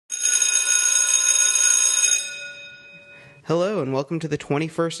Hello and welcome to the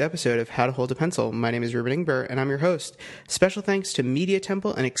 21st episode of How to Hold a Pencil. My name is Ruben Ingber and I'm your host. Special thanks to Media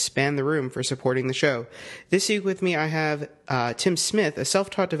Temple and Expand the Room for supporting the show. This week with me I have Tim Smith, a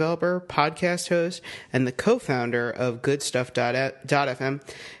self-taught developer, podcast host, and the co-founder of GoodStuff.fm.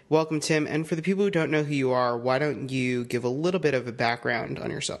 Welcome, Tim. And for the people who don't know who you are, why don't you give a little bit of a background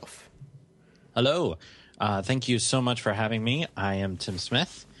on yourself? Hello. Thank you so much for having me. I am Tim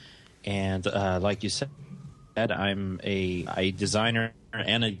Smith, and like you said, I'm a designer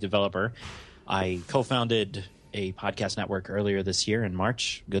and a developer. I co-founded a podcast network earlier this year in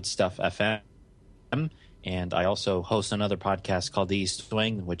March, Good Stuff FM, and I also host another podcast called The East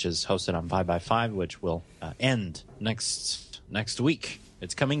Wing, which is hosted on 5x5, which will end next week.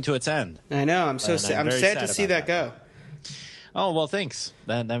 It's coming to its end. I know. I'm sad to see that go. Oh, well, thanks.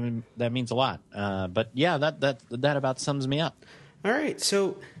 That means a lot. But yeah, that about sums me up. All right.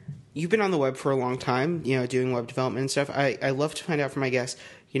 So you've been on the web for a long time, doing web development and stuff. I love to find out from my guests,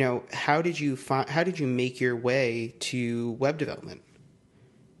 how did you make your way to web development?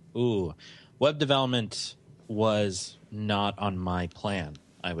 Ooh, web development was not on my plan,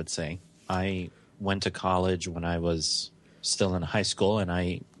 I would say. I went to college when I was still in high school, and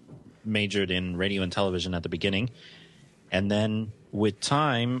I majored in radio and television at the beginning. And then with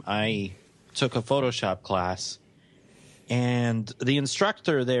time, I took a Photoshop class. And the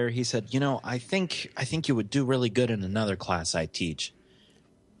instructor there, he said, I think you would do really good in another class I teach.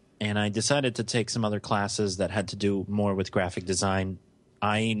 And I decided to take some other classes that had to do more with graphic design.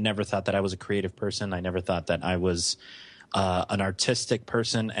 I never thought that I was a creative person. I never thought that I was an artistic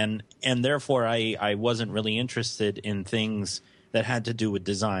person. And therefore, I wasn't really interested in things that had to do with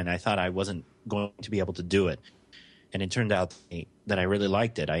design. I thought I wasn't going to be able to do it. And it turned out that I really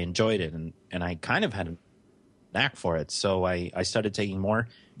liked it. I enjoyed it. And I kind of had a knack for it. So I started taking more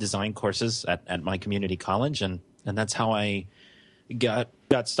design courses at my community college, and that's how I got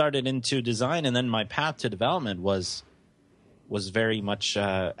started into design. And then my path to development was very much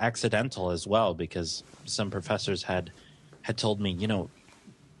accidental as well, because some professors had told me,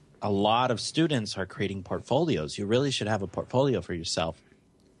 a lot of students are creating portfolios. You really should have a portfolio for yourself.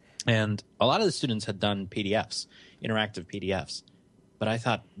 And a lot of the students had done PDFs, interactive PDFs. But I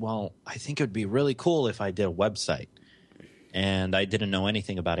thought, well, I think it would be really cool if I did a website. And I didn't know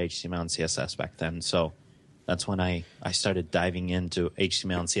anything about HTML and CSS back then. So that's when I started diving into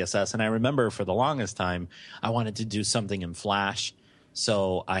HTML and CSS. And I remember for the longest time, I wanted to do something in Flash.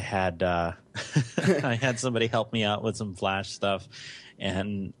 So I had I had somebody help me out with some Flash stuff.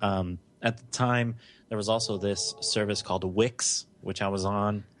 And at the time, there was also this service called Wix, which I was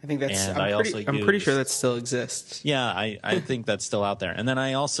on. I think I'm pretty sure that still exists. Yeah, I think that's still out there. And then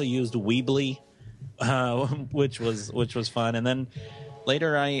I also used Weebly, which was fun. And then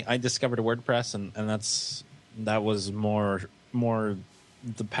later I discovered WordPress, and that was more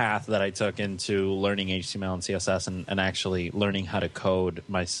the path that I took into learning HTML and CSS and actually learning how to code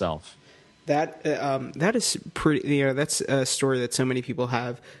myself. That is pretty. That's a story that so many people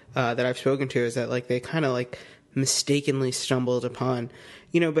have that I've spoken to, is that they kind of mistakenly stumbled upon,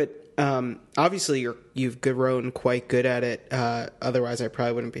 but obviously you've grown quite good at it. Otherwise I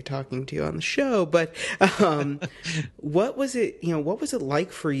probably wouldn't be talking to you on the show. But what was it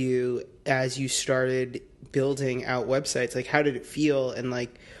like for you as you started building out websites? How did it feel, and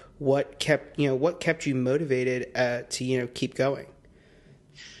what kept you motivated to keep going?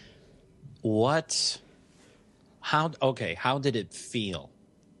 How did it feel?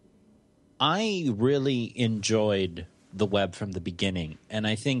 I really enjoyed the web from the beginning, and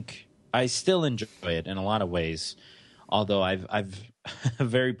I think I still enjoy it in a lot of ways. Although I've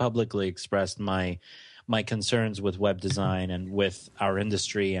very publicly expressed my concerns with web design and with our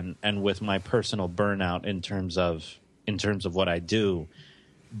industry and with my personal burnout in terms of what I do.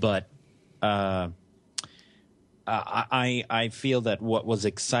 But I feel that what was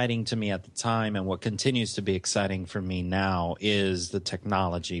exciting to me at the time, and what continues to be exciting for me now, is the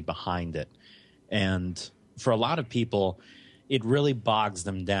technology behind it. And for a lot of people, it really bogs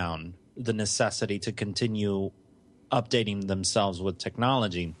them down, the necessity to continue updating themselves with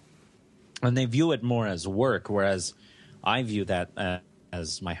technology. And they view it more as work, whereas I view that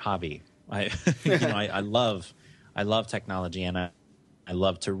as my hobby. I love technology, and I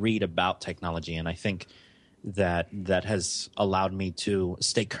love to read about technology, and I think that has allowed me to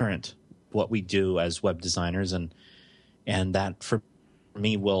stay current what we do as web designers, and that for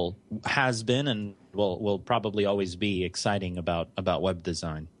me has been and will probably always be exciting about web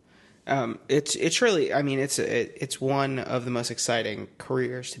design. It's really, it's one of the most exciting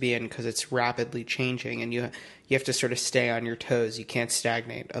careers to be in, because it's rapidly changing, and you have to sort of stay on your toes. You can't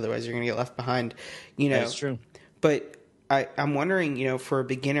stagnate, otherwise you're going to get left behind. That's true. But I'm wondering, for a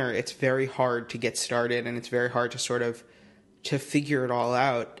beginner, it's very hard to get started, and it's very hard to sort of to figure it all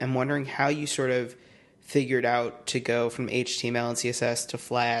out. I'm wondering how you sort of figured out to go from HTML and CSS to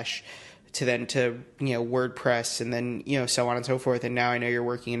Flash to then to WordPress, and then so on and so forth. And now I know you're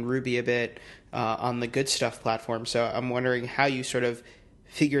working in Ruby a bit on the Good Stuff platform. So I'm wondering how you sort of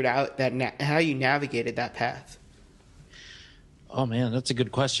figured out that how you navigated that path. Oh man, that's a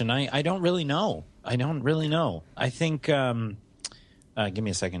good question. I don't really know. I think give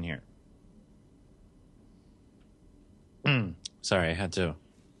me a second here. Sorry, I had to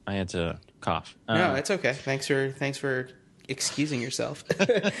cough. No, it's okay. Thanks for excusing yourself.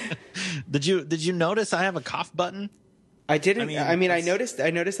 Did you notice I have a cough button? I didn't. I noticed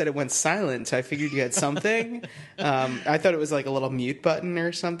that it went silent. So I figured you had something. I thought it was like a little mute button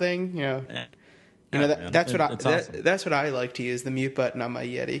or something. That's what I like to use, the mute button on my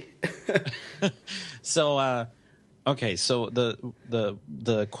Yeti. So, okay. So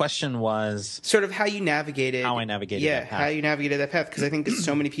the question was sort of how you navigated. How I navigated. Yeah, that path. how you navigated that path, because I think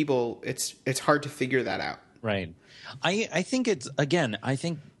so many people, it's hard to figure that out. Right. I think I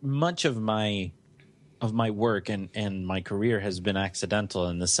think much of my work and my career has been accidental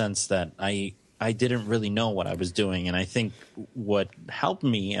in the sense that I didn't really know what I was doing. And I think what helped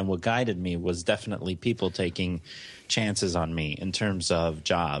me and what guided me was definitely people taking chances on me in terms of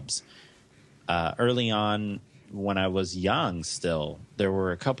jobs. Early on, when I was young still, there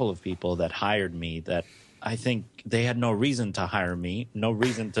were a couple of people that hired me that I think they had no reason to hire me, no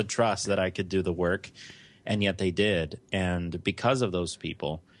reason to trust that I could do the work, and yet they did. And because of those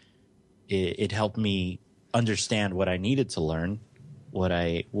people, it helped me understand what I needed to learn, what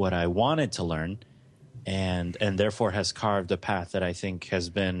I wanted to learn, and therefore has carved a path that I think has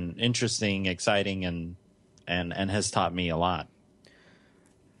been interesting, exciting, and has taught me a lot.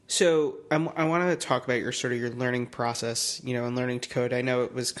 So I want to talk about your learning process, and learning to code. I know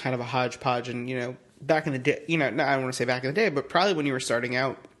it was kind of a hodgepodge, and back in the day, I don't want to say back in the day, but probably when you were starting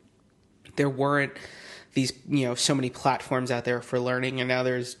out, there weren't these so many platforms out there for learning, and now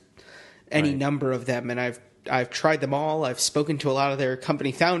there's any number of them, and I've tried them all. I've spoken to a lot of their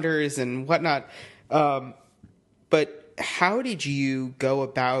company founders and whatnot. But how did you go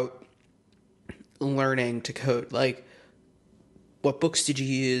about learning to code? Like, what books did you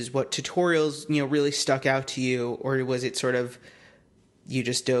use? What tutorials, really stuck out to you? Or was it sort of, you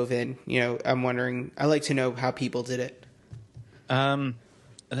just dove in? I'm wondering, I like to know how people did it. I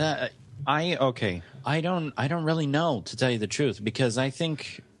don't really know, to tell you the truth, because I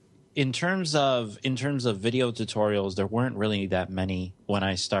think in terms of video tutorials, there weren't really that many when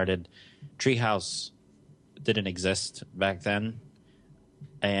I started. Treehouse didn't exist back then,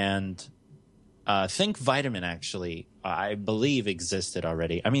 and Think Vitamin actually, I believe, existed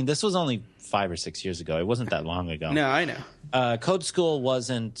already. I mean, this was only 5 or 6 years ago. It wasn't that long ago. No, I know. Code School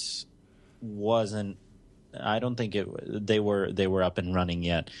wasn't. I don't think they were up and running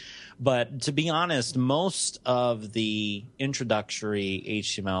yet. But to be honest, most of the introductory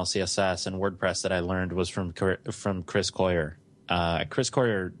HTML, CSS, and WordPress that I learned was from Chris Coyier. Chris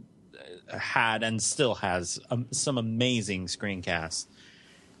Coyier had and still has some amazing screencasts.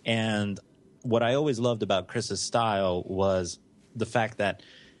 And what I always loved about Chris's style was the fact that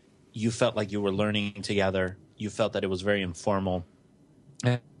you felt like you were learning together. You felt that it was very informal.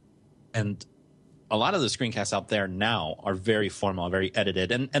 And a lot of the screencasts out there now are very formal, very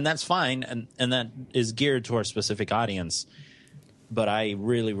edited, and that's fine, and that is geared to our specific audience. But I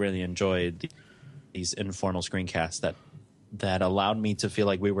really, really enjoyed these informal screencasts that allowed me to feel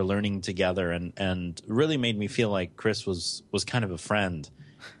like we were learning together, and really made me feel like Chris was kind of a friend,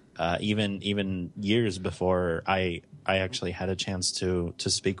 even years before I actually had a chance to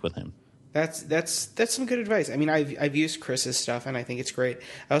speak with him. That's some good advice. I mean, I've used Chris's stuff, and I think it's great.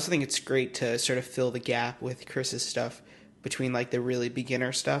 I also think it's great to sort of fill the gap with Chris's stuff between like the really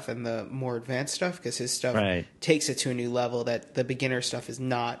beginner stuff and the more advanced stuff, because his stuff takes it to a new level that the beginner stuff is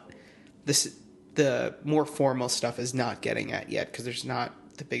not. The more formal stuff is not getting at yet, because there's not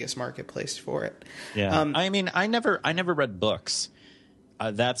the biggest marketplace for it. Yeah, I mean, I never read books.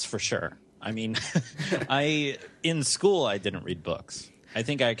 That's for sure. I mean, in school I didn't read books. I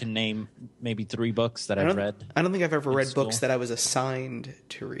think I can name maybe 3 books that I've read. I don't think I've ever read books that I was assigned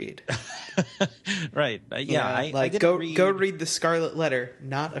to read. Right. Yeah. I go read The Scarlet Letter.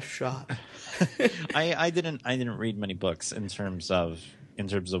 Not a shot. I didn't read many books in terms of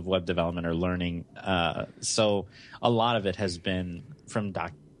web development or learning. So a lot of it has been from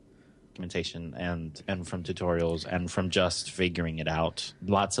documentation and from tutorials and from just figuring it out.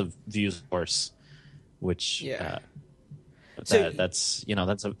 Lots of Vue source, which So that's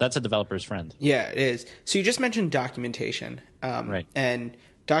a developer's friend. yeah, it is. So you just mentioned documentation, Right. and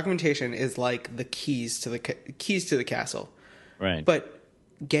documentation is like the keys to the castle. Right. But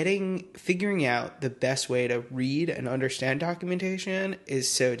figuring out the best way to read and understand documentation is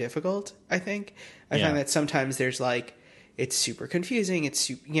so difficult. I think I Yeah. find that sometimes there's like it's super confusing.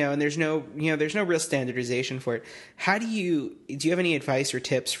 And there's no real standardization for it. Do you have any advice or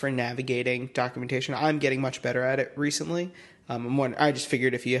tips for navigating documentation? I'm getting much better at it recently. I just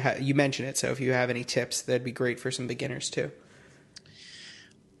figured if you mention it, so if you have any tips, that'd be great for some beginners too.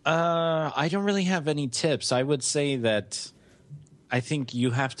 I don't really have any tips. I would say that I think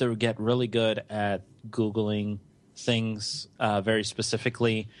you have to get really good at Googling things very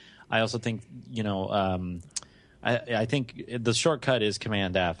specifically. I also think, I think the shortcut is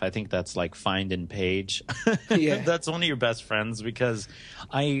Command F. I think that's like find in page. Yeah. That's one of your best friends, because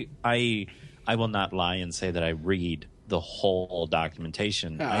I will not lie and say that I read the whole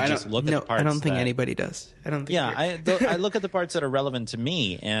documentation. No, I just look at the parts. I don't think anybody does. I don't think. Yeah, I look at the parts that are relevant to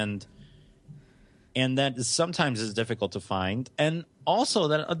me, and that sometimes is difficult to find, and also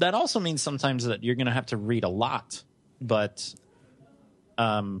that also means sometimes that you're going to have to read a lot. But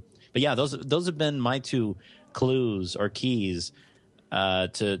yeah, those have been my two clues or keys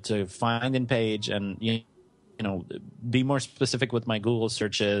to find in page, and be more specific with my Google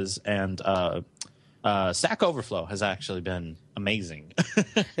searches. And Stack Overflow has actually been amazing.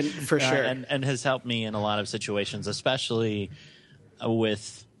 For sure. And has helped me in a lot of situations, especially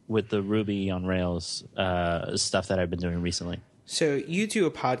with the Ruby on Rails stuff that I've been doing recently. So you do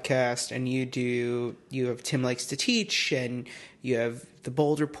a podcast, and you have Tim Likes to Teach, and you have the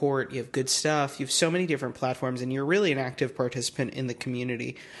Bold Report, you have Good Stuff, you have so many different platforms, and you're really an active participant in the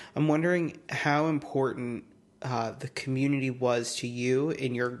community. I'm wondering how important the community was to you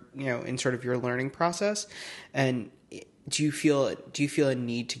in your, in sort of your learning process, and do you feel a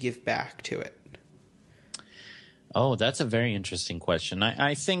need to give back to it? Oh, that's a very interesting question.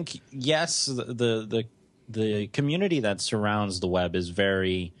 I think yes, the community that surrounds the web is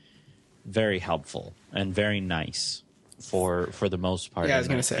very, very helpful and very nice for the most part. Yeah, I was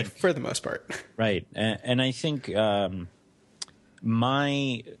going to say for the most part. Right, and I think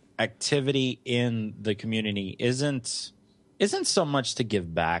my activity in the community isn't so much to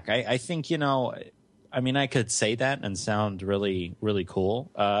give back. I think I could say that and sound really, really cool,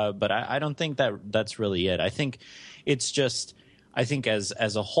 but I don't think that's really it. I think it's just, I think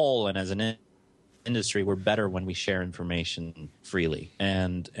as a whole and as an industry, we're better when we share information freely,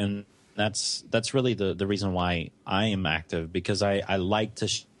 and that's really the reason why I am active, because I like to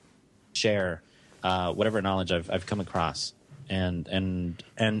share whatever knowledge I've come across, and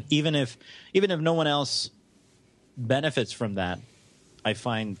even if no one else benefits from that, I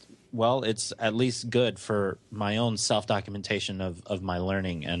find, well, it's at least good for my own self-documentation of my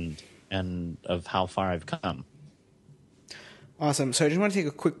learning and of how far I've come. Awesome. So I just want to take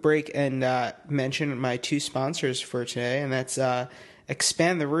a quick break and mention my two sponsors for today, and that's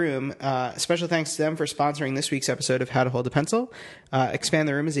Expand the Room. Special thanks to them for sponsoring this week's episode of How to Hold a Pencil. Expand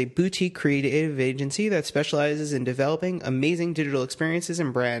the Room is a boutique creative agency that specializes in developing amazing digital experiences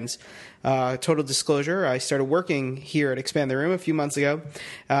and brands. Total disclosure, I started working here at Expand the Room a few months ago,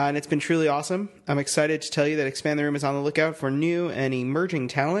 and it's been truly awesome. I'm excited to tell you that Expand the Room is on the lookout for new and emerging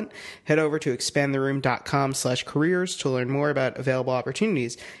talent. Head over to expandtheroom.com/careers to learn more about available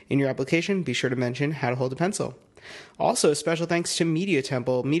opportunities. In your application, be sure to mention How to Hold a Pencil. Also, special thanks to Media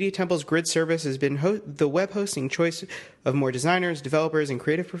Temple. Media Temple's grid service has been the web hosting choice of more designers, developers, and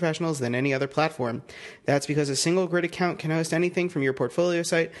creative professionals than any other platform. That's because a single grid account can host anything from your portfolio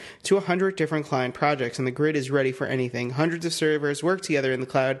site to 100 different client projects, and the grid is ready for anything. Hundreds of servers work together in the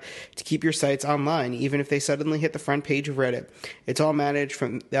cloud to keep your sites online, even if they suddenly hit the front page of Reddit. It's all managed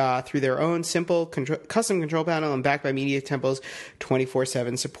from through their own simple custom control panel and backed by Media Temple's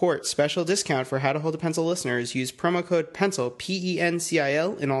 24/7 support. Special discount for How to Hold a Pencil listeners. Use promo code PENCIL,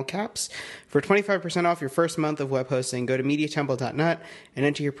 PENCIL, in all caps, for 25% off your first month of web hosting. Go to MediaTemple.net and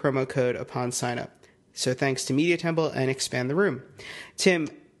enter your promo code upon sign up. So thanks to Media Temple and Expand the Room. Tim,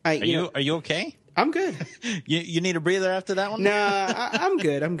 are you okay? I'm good. You need a breather after that one? No, I'm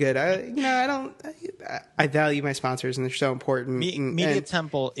good. I'm good. I value my sponsors, and they're so important. Media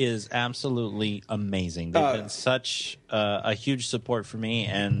Temple is absolutely amazing. They've been such a huge support for me,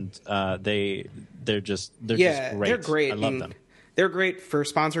 and they're just great. They're great. I love them. They're great for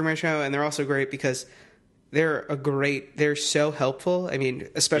sponsoring my show, and they're also great because they're so helpful. I mean,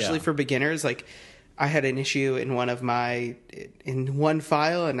 especially for beginners. Like, I had an issue in one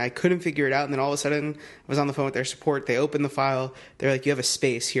file, and I couldn't figure it out. And then all of a sudden, I was on the phone with their support. They opened the file. They're like, "You have a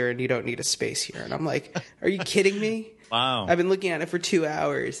space here, and you don't need a space here." And I'm like, "Are you kidding me?" Wow. I've been looking at it for 2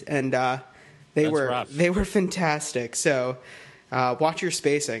 hours, and they That's were rough. they were fantastic. So watch your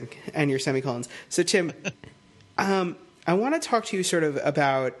spacing and your semicolons. So Tim, I want to talk to you sort of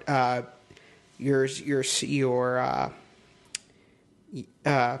about your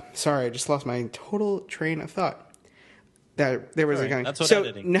sorry, I just lost my total train of thought. That there was Sorry, a kind. that's what So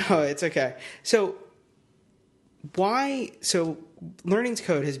editing. no, it's okay. So why? So learning to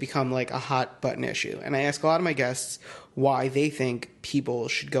code has become like a hot button issue, and I ask a lot of my guests why they think people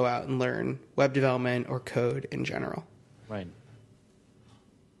should go out and learn web development or code in general. Right.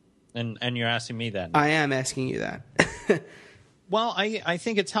 And you're asking me that. I am asking you that. Well, I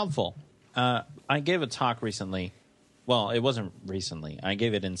think it's helpful. I gave a talk recently. Well, it wasn't recently. I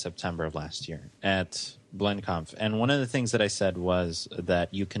gave it in September of last year at BlendConf. And one of the things that I said was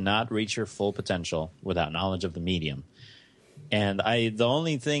that you cannot reach your full potential without knowledge of the medium. And the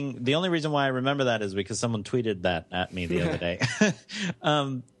only reason why I remember that is because someone tweeted that at me the other day.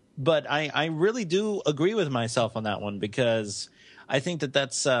 But I really do agree with myself on that one, because I think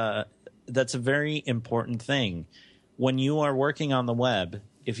that's a very important thing. When you are working on the web,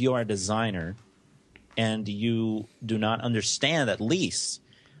 if you are a designer and you do not understand at least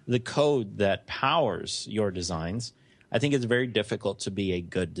the code that powers your designs, I think it's very difficult to be a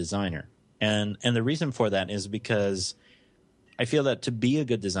good designer. And the reason for that is because I feel that to be a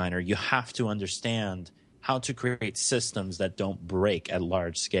good designer, you have to understand how to create systems that don't break at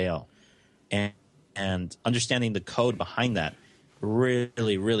large scale. And understanding the code behind that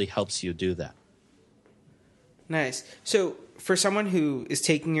really, really helps you do that. Nice. So for someone who is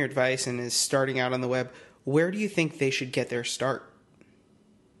taking your advice and is starting out on the web, where do you think they should get their start?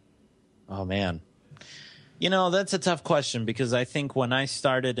 Oh, man. That's a tough question, because I think when I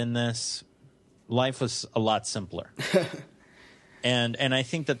started in this, life was a lot simpler. and I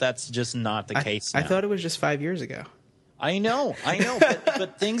think that that's just not the case now. I thought it was just 5 years ago. I know,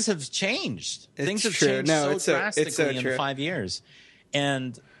 but things have changed. Things have changed so drastically in 5 years.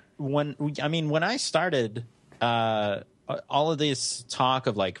 And when I started, all of this talk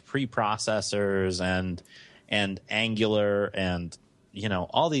of like preprocessors and Angular and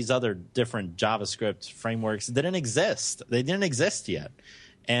all these other different JavaScript frameworks didn't exist. They didn't exist yet,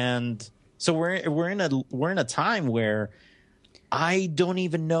 and so we're in a time where I don't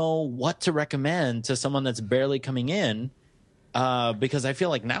even know what to recommend to someone that's barely coming in, because I feel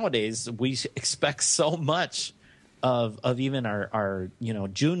like nowadays we expect so much of even our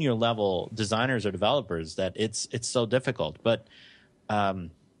junior level designers or developers that it's so difficult. But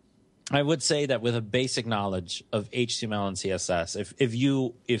I would say that with a basic knowledge of HTML and CSS,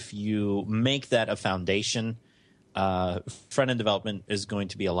 if you make that a foundation, front end development is going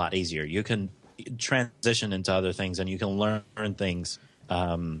to be a lot easier. You can transition into other things, and you can learn things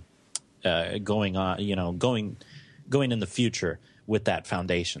going in the future with that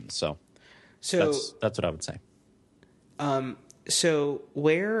foundation. So that's what I would say. So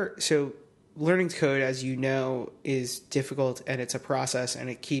learning to code, as you know, is difficult, and it's a process, and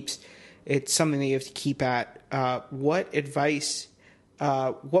it's something that you have to keep at. What advice,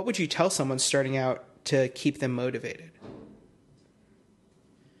 what would you tell someone starting out to keep them motivated?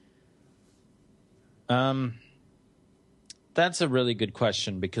 That's a really good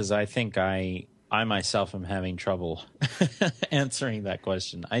question, because I think I myself am having trouble answering that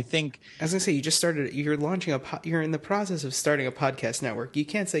question. I think, I was gonna say, you're in the process of starting a podcast network. You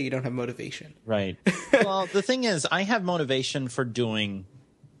can't say you don't have motivation. Right. Well, the thing is, I have motivation for doing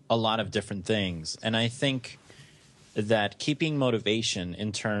a lot of different things. And I think that keeping motivation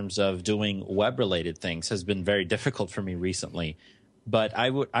in terms of doing web-related things has been very difficult for me recently. But I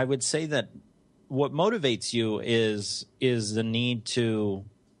would say that what motivates you is the need to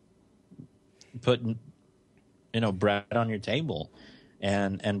put bread on your table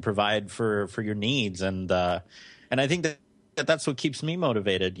and provide for your needs, and I think that's what keeps me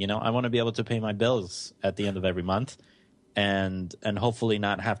motivated. I want to be able to pay my bills at the end of every month, and hopefully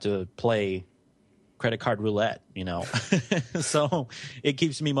not have to play credit card roulette. So it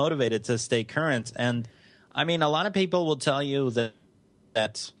keeps me motivated to stay current. And I mean, a lot of people will tell you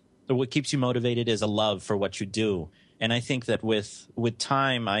that what keeps you motivated is a love for what you do. And I think that with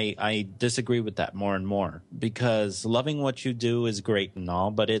time, I disagree with that more and more, because loving what you do is great and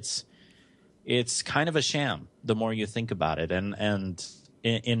all, but it's kind of a sham the more you think about it. And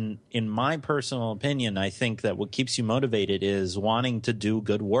in my personal opinion, I think that what keeps you motivated is wanting to do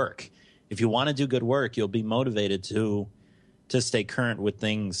good work. If you want to do good work, you'll be motivated to stay current with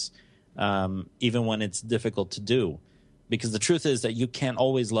things, even when it's difficult to do. Because the truth is that you can't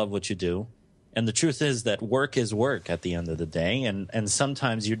always love what you do. And the truth is that work is work at the end of the day, and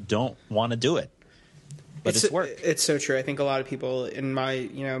sometimes you don't want to do it. but it's work. It's so true. I think a lot of people in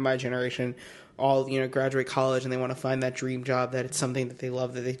my generation all, graduate college and they want to find that dream job, that it's something that they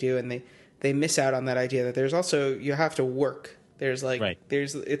love, that they do, and they miss out on that idea that there's also, you have to work. There's Right.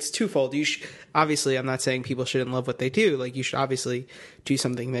 it's twofold. Obviously, I'm not saying people shouldn't love what they do. Like, you should obviously do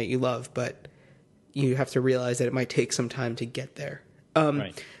something that you love, but you have to realize that it might take some time to get there.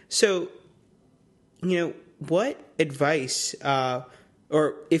 Right. So, what advice,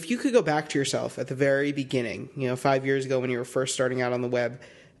 or if you could go back to yourself at the very beginning, 5 years ago when you were first starting out on the web,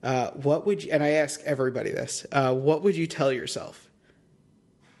 what would you, and I ask everybody this, what would you tell yourself?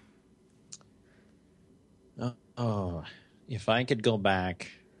 Oh, if I could go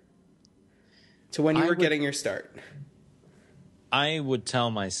back to when you were getting your start, I would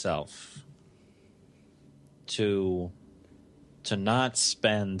tell myself to not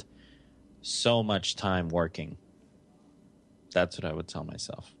spend so much time working. That's what I would tell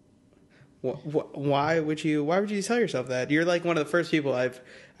myself. Why would you tell yourself that? You're like one of the first people I've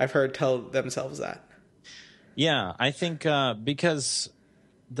heard tell themselves that. Yeah, I think because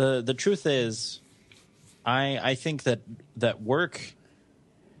the truth is, I think that work,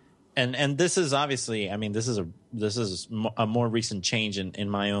 and this is obviously, I mean, this is a more recent change in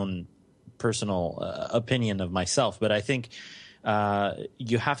my own personal opinion of myself, but I think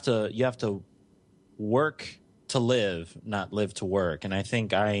you have to work to live, not live to work. And I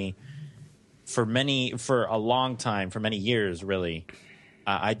think for a long time, for many years, really,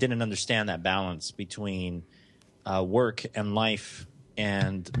 I didn't understand that balance between work and life,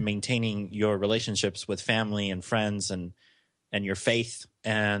 and maintaining your relationships with family and friends and your faith,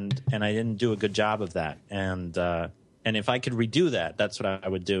 and I didn't do a good job of that. And if I could redo that, that's what I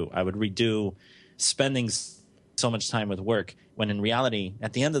would do. I would redo spending so much time with work, when in reality,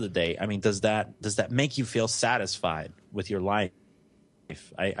 at the end of the day, I mean, does that make you feel satisfied with your life?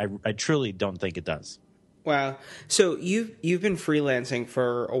 I truly don't think it does. Wow. So you've been freelancing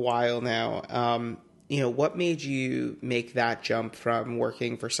for a while now. What made you make that jump from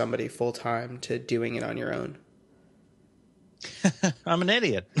working for somebody full time to doing it on your own? I'm an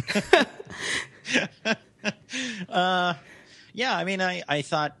idiot. Yeah, I mean,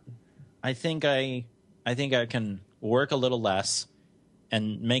 I think I can work a little less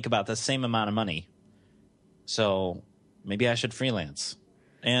and make about the same amount of money. So maybe I should freelance.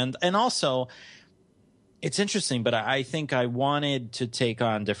 And also, it's interesting, but I think I wanted to take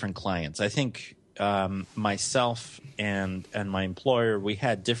on different clients. I think myself and my employer, we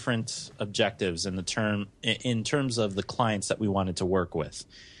had different objectives in terms of the clients that we wanted to work with.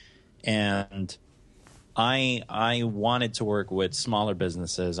 And I wanted to work with smaller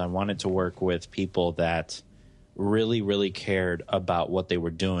businesses. I wanted to work with people that really, really cared about what they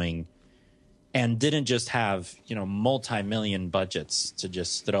were doing and didn't just have, multi-million budgets to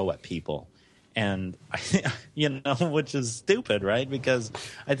just throw at people. And, which is stupid, right? Because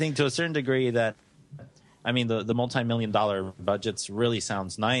I think to a certain degree that, I mean, the multi-million-dollar budgets really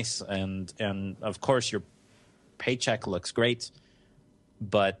sounds nice. And of course, your paycheck looks great.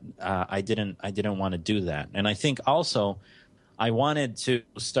 But I didn't want to do that. And I think also I wanted to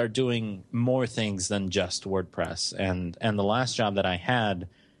start doing more things than just WordPress. And the last job that I had,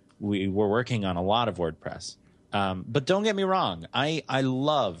 we were working on a lot of WordPress. But don't get me wrong, I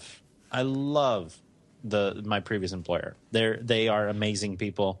love my previous employer. They are amazing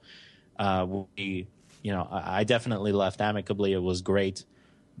people. I definitely left amicably. It was great.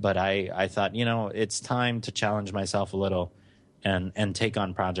 But I thought, it's time to challenge myself a little and take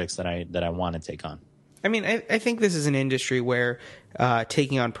on projects that I want to take on. I mean, I think this is an industry where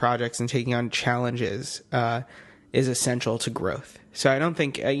taking on projects and taking on challenges is essential to growth. So I don't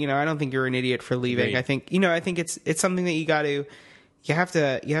think I don't think you're an idiot for leaving. Great. I think it's something that you have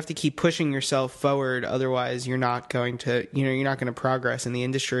to keep pushing yourself forward. Otherwise, you're not going to progress in the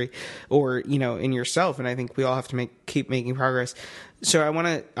industry or in yourself. And I think we all have to keep making progress. So I want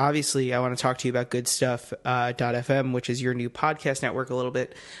to talk to you about Good Stuff .fm, which is your new podcast network a little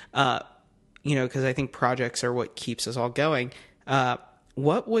bit. Because I think projects are what keeps us all going.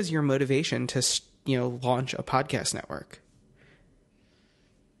 What was your motivation to launch a podcast network?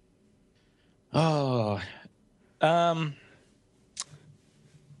 I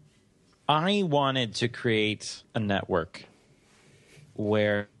wanted to create a network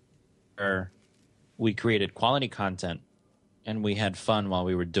where we created quality content and we had fun while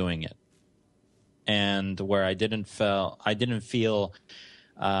we were doing it, and where I didn't feel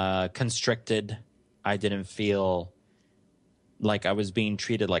constricted. I didn't feel like I was being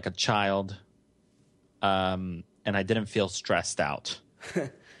treated like a child, and I didn't feel stressed out.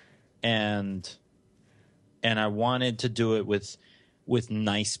 and I wanted to do it with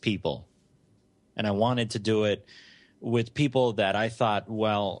nice people. and I wanted to do it with people that I thought,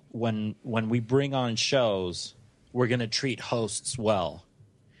 well, when we bring on shows, we're going to treat hosts well,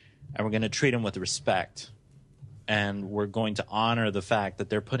 and we're going to treat them with respect, and we're going to honor the fact that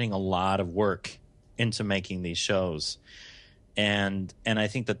they're putting a lot of work into making these shows. And I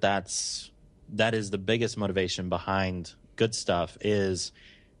think that is the biggest motivation behind Good Stuff, is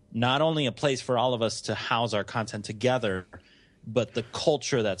not only a place for all of us to house our content together, but the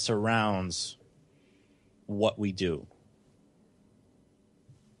culture that surrounds what we do.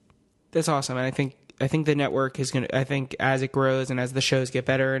 That's awesome. And I think the network is going to, I think as it grows and as the shows get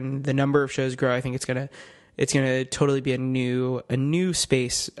better and the number of shows grow, I think it's going to totally be a new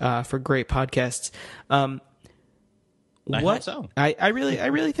space for great podcasts. I hope so. I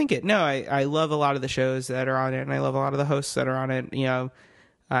really think it. No, I love a lot of the shows that are on it, and I love a lot of the hosts that are on it. You know,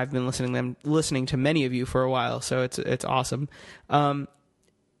 I've been listening to many of you for a while, so it's awesome.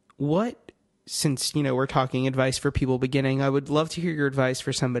 Since, you know, we're talking advice for people beginning, I would love to hear your advice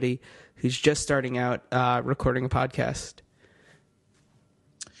for somebody who's just starting out recording a podcast.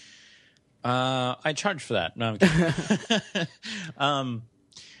 I charge for that. No, I'm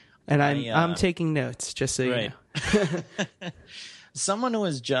kidding. I'm taking notes, just so you know. Someone who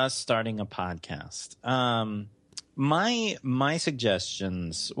is just starting a podcast. My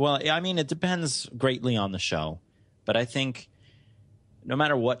suggestions, well, I mean, it depends greatly on the show, but I think no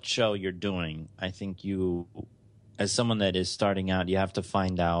matter what show you're doing, I think you, as someone that is starting out, you have to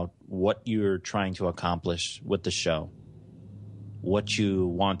find out what you're trying to accomplish with the show, what you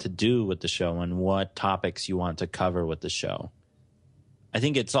want to do with the show, and what topics you want to cover with the show. I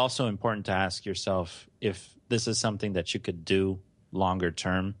think it's also important to ask yourself if this is something that you could do longer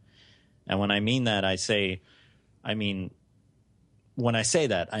term. And when I mean that, I mean,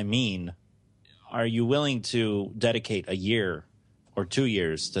 are you willing to dedicate a year or 2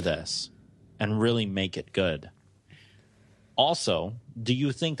 years to this and really make it good? Also, do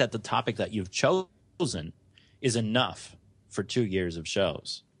you think that the topic that you've chosen is enough for 2 years of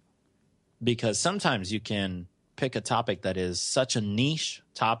shows? Because sometimes you can pick a topic that is such a niche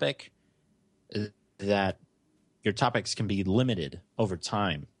topic that your topics can be limited over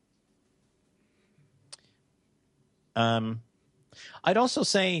time. I'd also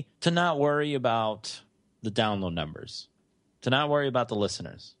say to not worry about the download numbers, to not worry about the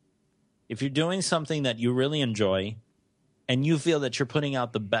listeners. If you're doing something that you really enjoy and you feel that you're putting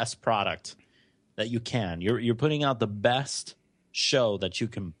out the best product that you can, you're putting out the best show that you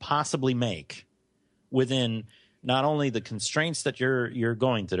can possibly make within not only the constraints that you're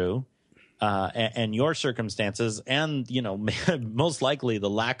going through and your circumstances, and, you know, most likely the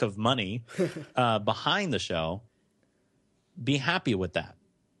lack of money behind the show, be happy with that.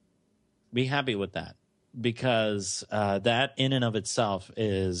 Be happy with that, because that in and of itself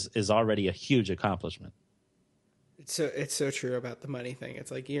is already a huge accomplishment. It's so true about the money thing. It's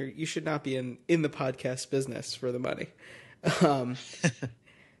like you should not be in the podcast business for the money.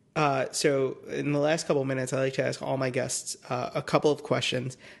 So in the last couple of minutes, I like to ask all my guests a couple of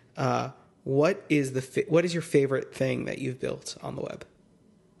questions. What is your favorite thing that you've built on the web?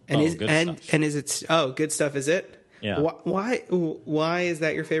 And is it Good Stuff? Is it? Yeah. Why is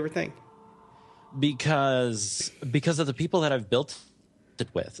that your favorite thing? Because of the people that I've built it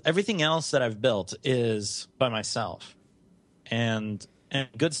with. Everything else that I've built is by myself, and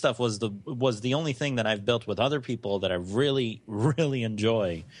Good Stuff was the only thing that I've built with other people that I really, really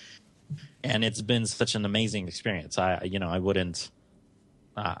enjoy, and it's been such an amazing experience. I wouldn't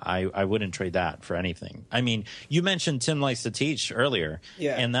trade that for anything. I mean, you mentioned Tim Likes to Teach earlier,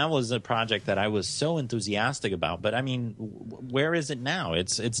 yeah, and that was a project that I was so enthusiastic about. But I mean, where is it now?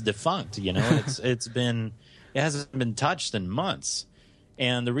 It's defunct. You know, it hasn't been touched in months.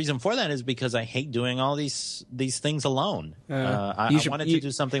 And the reason for that is because I hate doing all these things alone. I wanted to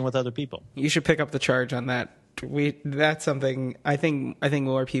do something with other people. You should pick up the charge on that. That's something I think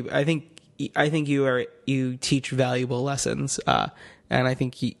more people. I think you teach valuable lessons, and I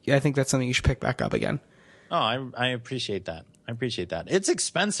think that's something you should pick back up again. Oh, I appreciate that. It's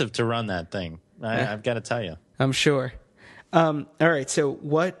expensive to run that thing. I've got to tell you. I'm sure. All right. So,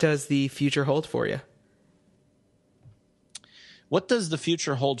 what does the future hold for you? What does the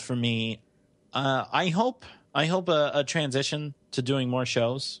future hold for me? I hope a transition to doing more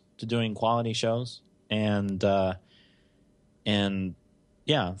shows, to doing quality shows, and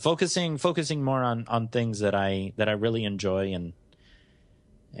yeah, focusing more on things that I really enjoy,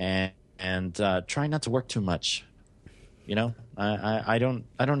 and try not to work too much. You know, I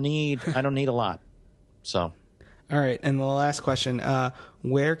don't need a lot. So. All right, and the last question: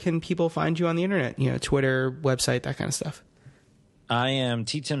 where can people find you on the internet? You know, Twitter, website, that kind of stuff. I am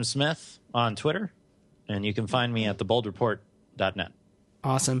T. Tim Smith on Twitter, and you can find me at theboldreport.net.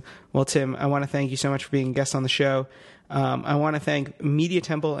 Awesome. Well, Tim, I want to thank you so much for being a guest on the show. I want to thank Media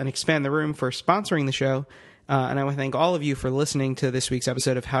Temple and Expand the Room for sponsoring the show. And I want to thank all of you for listening to this week's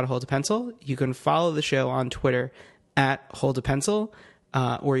episode of How to Hold a Pencil. You can follow the show on Twitter at Hold a Pencil,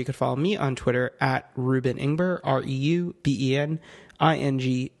 or you could follow me on Twitter at Ruben Ingber,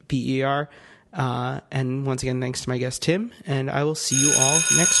 ReubenIngber. And once again, thanks to my guest, Tim, and I will see you all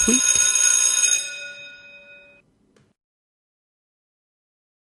next week.